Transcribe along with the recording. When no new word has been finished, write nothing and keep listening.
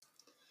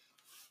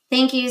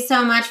Thank you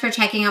so much for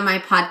checking out my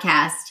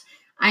podcast.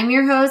 I'm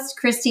your host,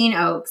 Christine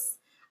Oakes,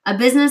 a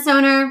business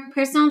owner,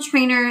 personal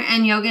trainer,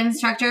 and yoga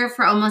instructor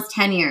for almost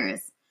 10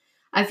 years.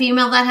 A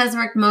female that has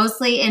worked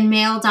mostly in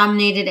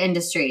male-dominated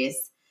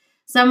industries.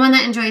 Someone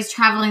that enjoys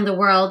traveling the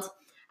world.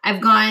 I've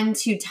gone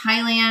to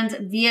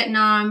Thailand,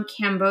 Vietnam,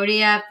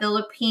 Cambodia,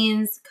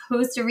 Philippines,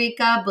 Costa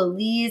Rica,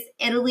 Belize,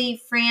 Italy,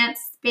 France,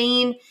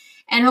 Spain,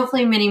 and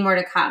hopefully many more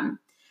to come.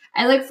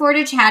 I look forward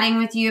to chatting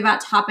with you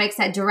about topics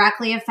that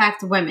directly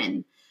affect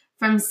women,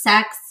 from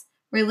sex,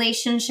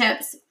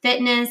 relationships,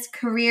 fitness,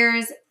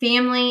 careers,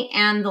 family,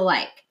 and the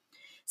like.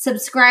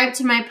 Subscribe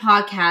to my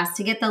podcast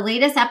to get the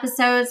latest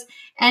episodes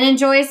and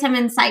enjoy some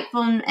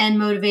insightful and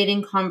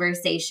motivating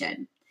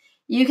conversation.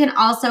 You can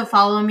also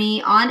follow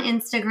me on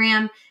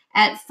Instagram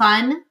at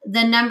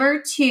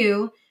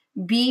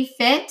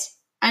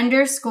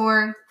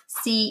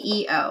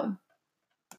fun2befit_CEO.